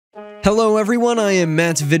Hello everyone, I am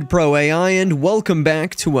MattVidProAI and welcome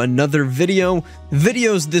back to another video.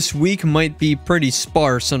 Videos this week might be pretty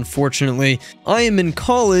sparse, unfortunately. I am in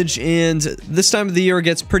college and this time of the year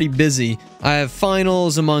gets pretty busy. I have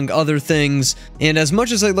finals among other things, and as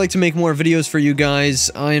much as I'd like to make more videos for you guys,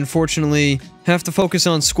 I unfortunately have to focus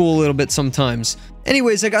on school a little bit sometimes.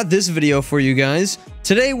 Anyways, I got this video for you guys.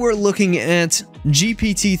 Today we're looking at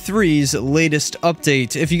GPT-3's latest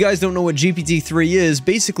update. If you guys don't know what GPT-3 is,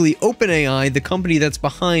 basically OpenAI, the company that's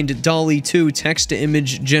behind DALL-E 2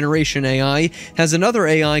 text-to-image generation AI, has another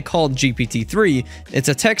AI called GPT-3. It's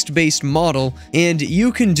a text-based model, and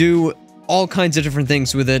you can do all kinds of different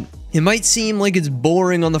things with it. It might seem like it's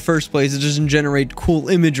boring on the first place, it doesn't generate cool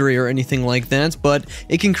imagery or anything like that, but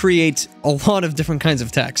it can create a lot of different kinds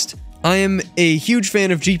of text. I am a huge fan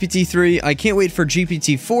of GPT-3, I can't wait for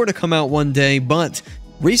GPT-4 to come out one day, but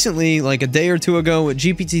recently, like a day or two ago,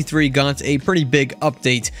 GPT-3 got a pretty big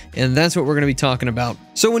update, and that's what we're going to be talking about.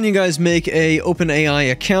 So when you guys make a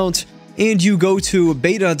OpenAI account, and you go to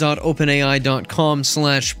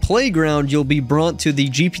beta.openai.com/playground, you'll be brought to the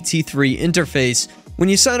GPT-3 interface. When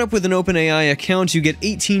you sign up with an OpenAI account, you get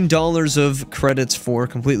 $18 of credits for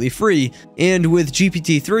completely free, and with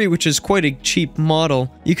GPT-3, which is quite a cheap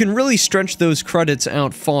model, you can really stretch those credits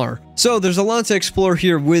out far. So there's a lot to explore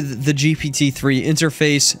here with the GPT-3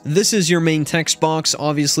 interface. This is your main text box,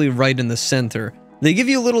 obviously right in the center. They give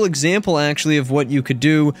you a little example, actually, of what you could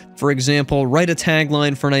do. For example, write a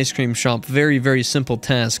tagline for an ice cream shop. Very, very simple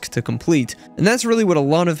task to complete. And that's really what a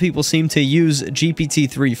lot of people seem to use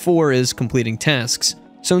GPT-3 for, is completing tasks.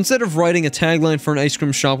 So instead of writing a tagline for an ice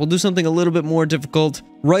cream shop, we'll do something a little bit more difficult.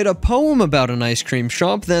 Write a poem about an ice cream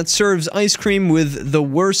shop that serves ice cream with the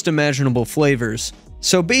worst imaginable flavors.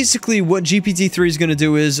 So basically, what GPT-3 is going to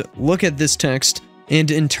do is look at this text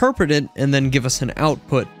and interpret it, and then give us an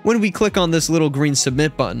output when we click on this little green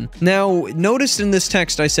submit button. Now, notice in this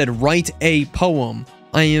text I said, write a poem.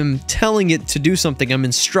 I am telling it to do something, I'm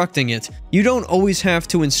instructing it. You don't always have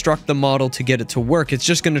to instruct the model to get it to work, it's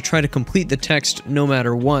just going to try to complete the text no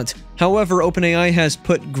matter what. However, OpenAI has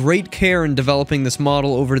put great care in developing this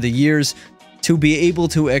model over the years to be able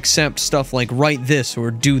to accept stuff like write this, or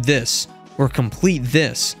do this, or complete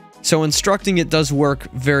this. So instructing it does work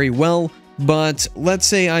very well. But let's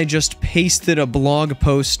say I just pasted a blog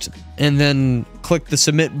post and then click the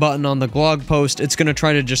submit button on the blog post, it's going to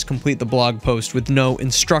try to just complete the blog post with no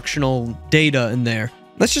instructional data in there.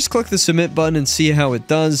 Let's just click the submit button and see how it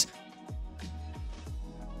does.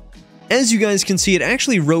 As you guys can see, it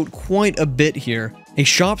actually wrote quite a bit here. A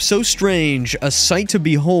shop so strange, a sight to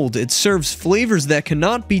behold, it serves flavors that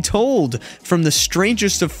cannot be told. From the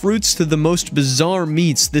strangest of fruits to the most bizarre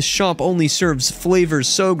meats, this shop only serves flavors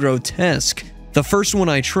so grotesque. The first one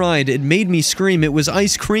I tried, it made me scream. It was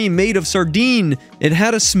ice cream made of sardine. It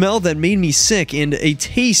had a smell that made me sick and a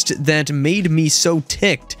taste that made me so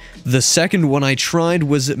ticked. The second one I tried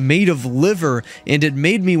was made of liver, and it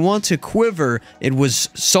made me want to quiver. It was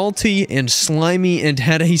salty and slimy and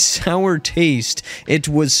had a sour taste. It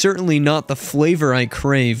was certainly not the flavor I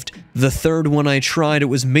craved. The third one I tried, it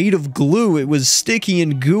was made of glue. It was sticky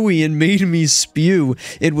and gooey and made me spew.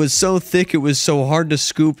 It was so thick it was so hard to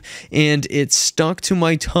scoop, and it stuck to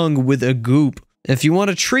my tongue with a goop. If you want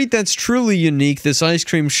a treat that's truly unique, this ice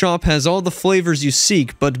cream shop has all the flavors you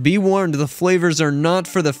seek, but be warned, the flavors are not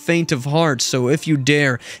for the faint of heart, so if you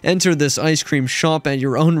dare, enter this ice cream shop at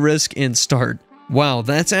your own risk and start. Wow,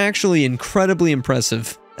 that's actually incredibly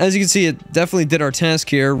impressive. As you can see, it definitely did our task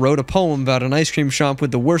here, wrote a poem about an ice cream shop with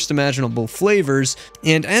the worst imaginable flavors,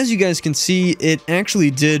 and as you guys can see, it actually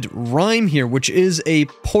did rhyme here, which is a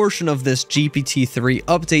portion of this GPT-3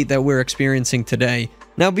 update that we're experiencing today.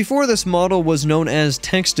 Now, before this model was known as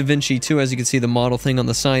Text DaVinci 2, as you can see the model thing on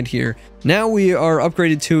the side here. Now we are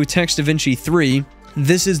upgraded to Text DaVinci 3.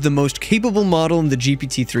 This is the most capable model in the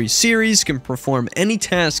GPT-3 series, can perform any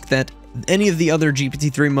task that any of the other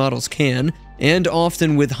GPT-3 models can, and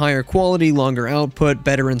often with higher quality, longer output,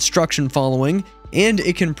 better instruction following, and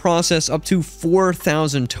it can process up to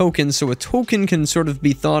 4,000 tokens, so a token can sort of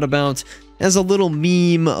be thought about as a little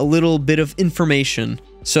meme, a little bit of information.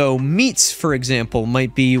 So meats, for example,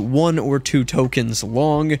 might be 1 or 2 tokens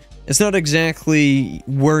long. It's not exactly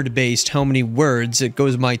word-based, how many words, it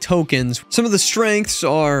goes by tokens. Some of the strengths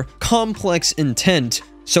are complex intent,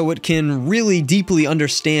 so it can really deeply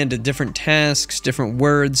understand different tasks, different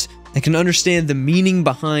words. It can understand the meaning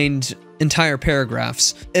behind entire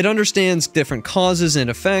paragraphs. It understands different causes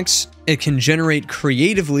and effects. It can generate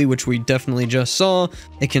creatively, which we definitely just saw.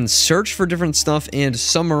 It can search for different stuff and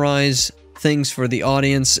summarize things for the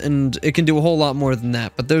audience, and it can do a whole lot more than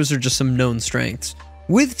that, but those are just some known strengths.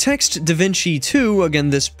 With Text DaVinci 2, again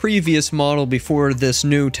this previous model before this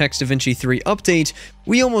new Text DaVinci 3 update,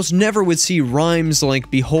 we almost never would see rhymes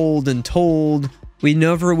like behold and told. We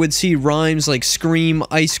never would see rhymes like scream,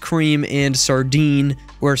 ice cream, and sardine,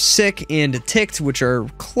 or sick and ticked, which are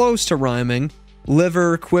close to rhyming.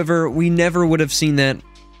 Liver, quiver, we never would have seen that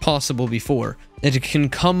possible before. It can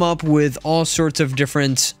come up with all sorts of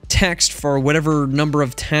different text for whatever number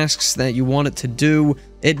of tasks that you want it to do.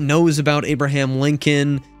 It knows about Abraham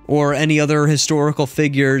Lincoln or any other historical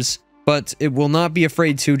figures, but it will not be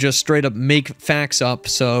afraid to just straight up make facts up,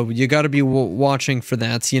 so you gotta be watching for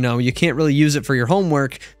that. You know, you can't really use it for your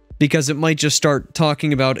homework because it might just start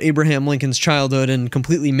talking about Abraham Lincoln's childhood and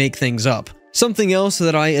completely make things up. Something else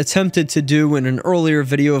that I attempted to do in an earlier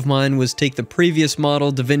video of mine was take the previous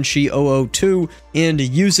model, DaVinci 002, and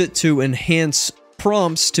use it to enhance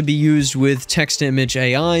prompts to be used with text-to-image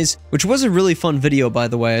AIs, which was a really fun video, by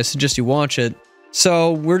the way. I suggest you watch it.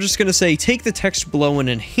 So we're just going to say, take the text below and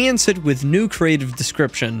enhance it with new creative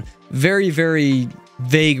description. Very, very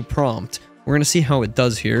vague prompt. We're going to see how it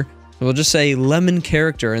does here. So we'll just say lemon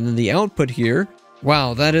character, and then the output here.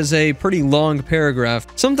 Wow, that is a pretty long paragraph.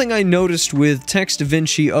 Something I noticed with Text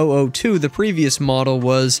DaVinci 002, the previous model,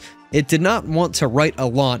 was it did not want to write a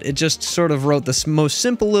lot. It just sort of wrote the most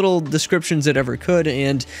simple little descriptions it ever could,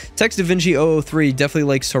 and Text DaVinci 003 definitely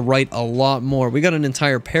likes to write a lot more. We got an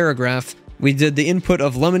entire paragraph. We did the input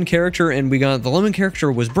of lemon character, and we got the lemon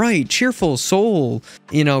character was bright, cheerful, soul,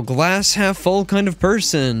 you know, glass half full kind of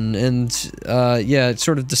person, and yeah, it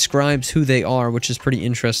sort of describes who they are, which is pretty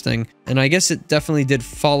interesting. And I guess it definitely did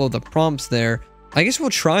follow the prompts there. I guess we'll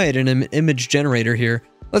try it in an image generator here.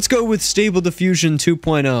 Let's go with Stable Diffusion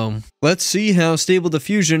 2.0. Let's see how Stable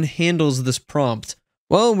Diffusion handles this prompt.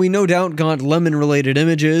 Well, we no doubt got lemon-related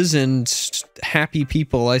images and happy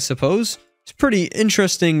people, I suppose. It's pretty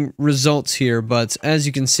interesting results here, but as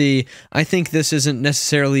you can see, I think this isn't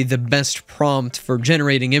necessarily the best prompt for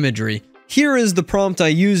generating imagery. Here is the prompt I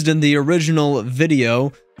used in the original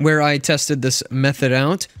video where I tested this method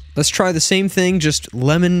out. Let's try the same thing, just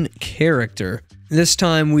lemon character. This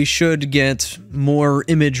time we should get more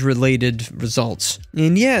image-related results.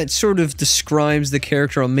 And yeah, it sort of describes the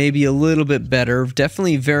character maybe a little bit better.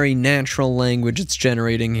 Definitely very natural language it's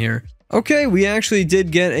generating here. Okay, we actually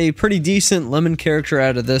did get a pretty decent lemon character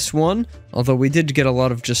out of this one, although we did get a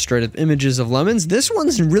lot of just straight up images of lemons. This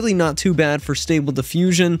one's really not too bad for Stable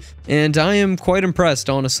Diffusion, and I am quite impressed,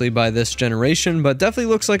 honestly, by this generation, but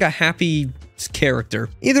definitely looks like a happy character.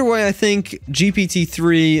 Either way, I think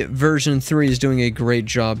GPT-3 version 3 is doing a great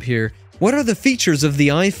job here. What are the features of the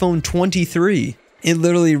iPhone 23? It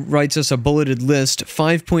literally writes us a bulleted list,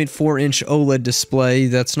 5.4-inch OLED display,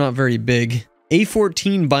 that's not very big.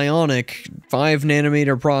 A14 Bionic,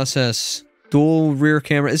 5nm process, dual rear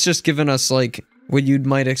camera. It's just giving us like what you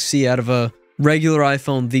might see out of a regular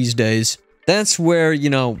iPhone these days. That's where, you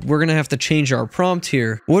know, we're gonna have to change our prompt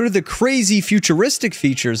here. What are the crazy futuristic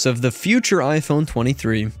features of the future iPhone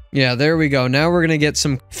 23? Yeah, there we go. Now we're gonna get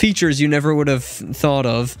some features you never would have thought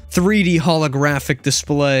of. 3D holographic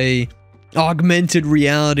display, augmented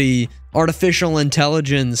reality, artificial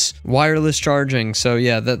intelligence, wireless charging. So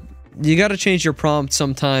yeah, you gotta change your prompt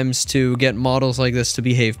sometimes to get models like this to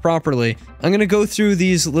behave properly. I'm gonna go through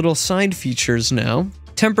these little side features now.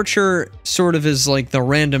 Temperature sort of is like the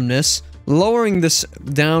randomness. Lowering this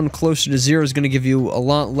down closer to 0 is going to give you a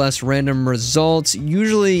lot less random results.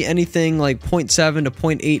 Usually anything like 0.7 to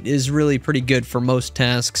 0.8 is really pretty good for most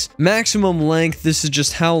tasks. Maximum length, this is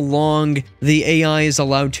just how long the AI is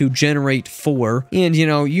allowed to generate for. And, you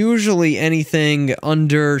know, usually anything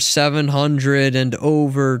under 700 and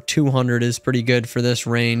over 200 is pretty good for this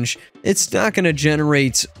range. It's not going to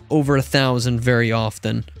generate over 1,000 very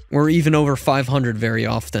often, or even over 500 very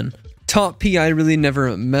often. Top P I really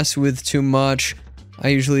never mess with too much. I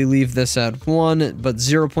usually leave this at 1, but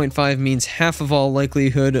 0.5 means half of all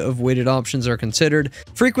likelihood of weighted options are considered.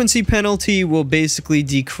 Frequency penalty will basically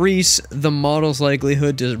decrease the model's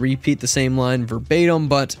likelihood to repeat the same line verbatim,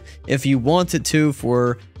 but if you want it to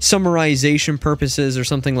for summarization purposes or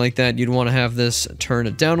something like that, you'd want to have this turn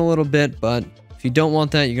it down a little bit, but if you don't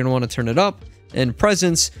want that, you're going to want to turn it up. And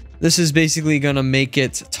presence, this is basically going to make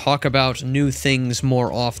it talk about new things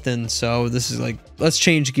more often. So this is like, let's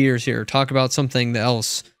change gears here, talk about something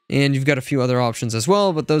else. And you've got a few other options as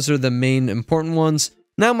well, but those are the main important ones.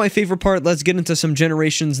 Now my favorite part, let's get into some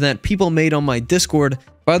generations that people made on my Discord.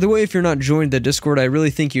 By the way, if you're not joined the Discord, I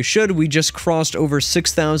really think you should. We just crossed over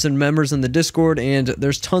 6,000 members in the Discord, and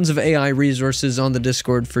there's tons of AI resources on the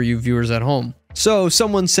Discord for you viewers at home. So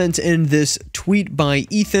someone sent in this tweet by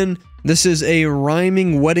Ethan. This is a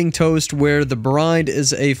rhyming wedding toast where the bride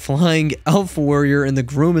is a flying elf warrior and the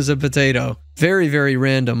groom is a potato. Very, very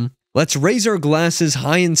random. Let's raise our glasses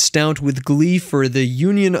high and stout with glee for the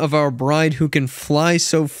union of our bride who can fly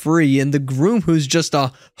so free and the groom who's just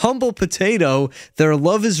a humble potato. Their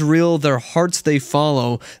love is real, their hearts they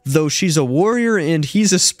follow. Though she's a warrior and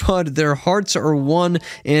he's a spud, their hearts are one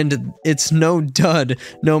and it's no dud.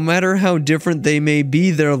 No matter how different they may be,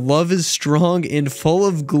 their love is strong and full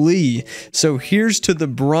of glee. So here's to the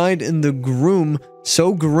bride and the groom,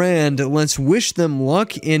 so grand, let's wish them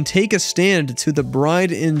luck and take a stand. To the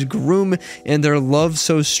bride and groom and their love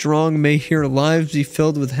so strong, may your lives be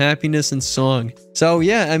filled with happiness and song. So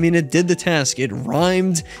yeah, I mean, it did the task. It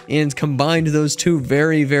rhymed and combined those two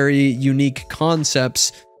very, very unique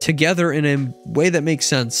concepts together in a way that makes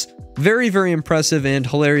sense. Very, very impressive and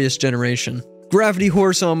hilarious generation. Gravity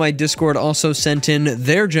Horse on my Discord also sent in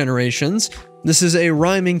their generations. This is a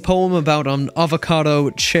rhyming poem about an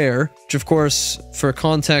avocado chair, which of course, for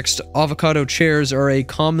context, avocado chairs are a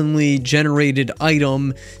commonly generated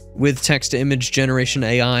item with text-to-image generation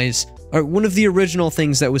AIs, are one of the original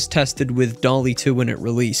things that was tested with DALL-E 2 when it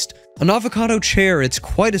released. An avocado chair, it's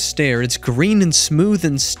quite a stare, it's green and smooth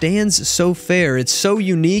and stands so fair, it's so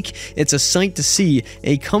unique, it's a sight to see,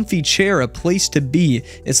 a comfy chair, a place to be,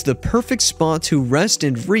 it's the perfect spot to rest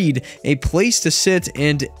and read, a place to sit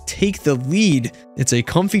and take the lead. It's a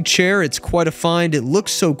comfy chair, it's quite a find, it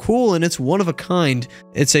looks so cool and it's one of a kind.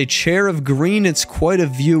 It's a chair of green, it's quite a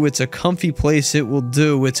view, it's a comfy place, it will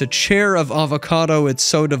do. It's a chair of avocado, it's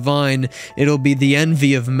so divine, it'll be the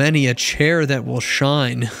envy of many, a chair that will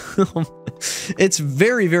shine. It's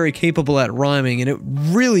very, very capable at rhyming, and it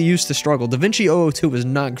really used to struggle. DaVinci 002 was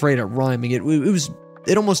not great at rhyming.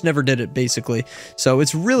 It almost never did it, basically. So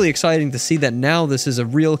it's really exciting to see that now this is a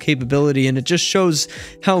real capability, and it just shows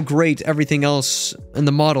how great everything else in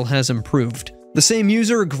the model has improved. The same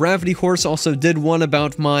user, Gravity Horse, also did one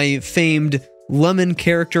about my famed lemon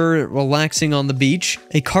character relaxing on the beach.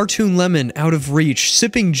 A cartoon lemon out of reach,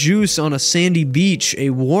 sipping juice on a sandy beach,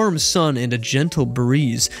 a warm sun and a gentle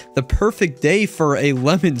breeze. The perfect day for a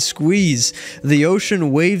lemon squeeze. The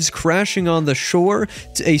ocean waves crashing on the shore,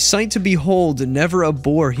 a sight to behold, never a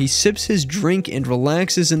bore. He sips his drink and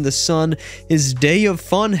relaxes in the sun. His day of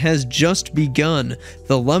fun has just begun.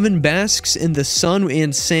 The lemon basks in the sun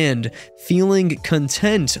and sand, feeling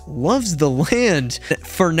content, loves the land.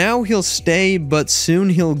 For now he'll stay, but soon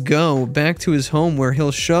he'll go back to his home where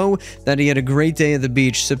he'll show that he had a great day at the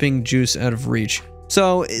beach sipping juice out of reach.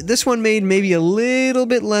 So this one made maybe a little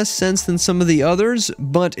bit less sense than some of the others,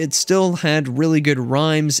 but it still had really good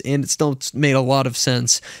rhymes and it still made a lot of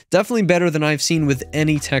sense. Definitely better than I've seen with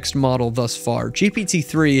any text model thus far.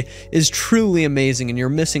 GPT-3 is truly amazing and you're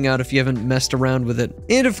missing out if you haven't messed around with it.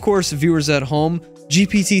 And of course, viewers at home,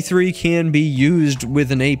 GPT-3 can be used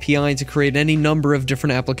with an API to create any number of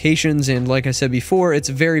different applications, and like I said before, it's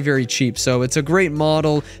very, very cheap, so it's a great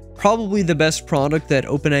model. Probably the best product that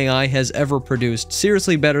OpenAI has ever produced.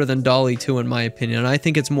 Seriously better than DALL-E 2 in my opinion. I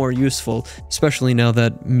think it's more useful, especially now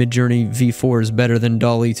that Midjourney V4 is better than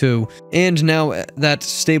DALL-E 2. And now that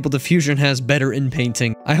Stable Diffusion has better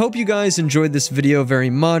inpainting. I hope you guys enjoyed this video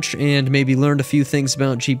very much and maybe learned a few things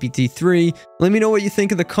about GPT-3. Let me know what you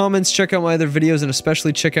think in the comments, check out my other videos, and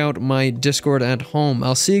especially check out my Discord at home.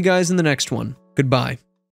 I'll see you guys in the next one. Goodbye.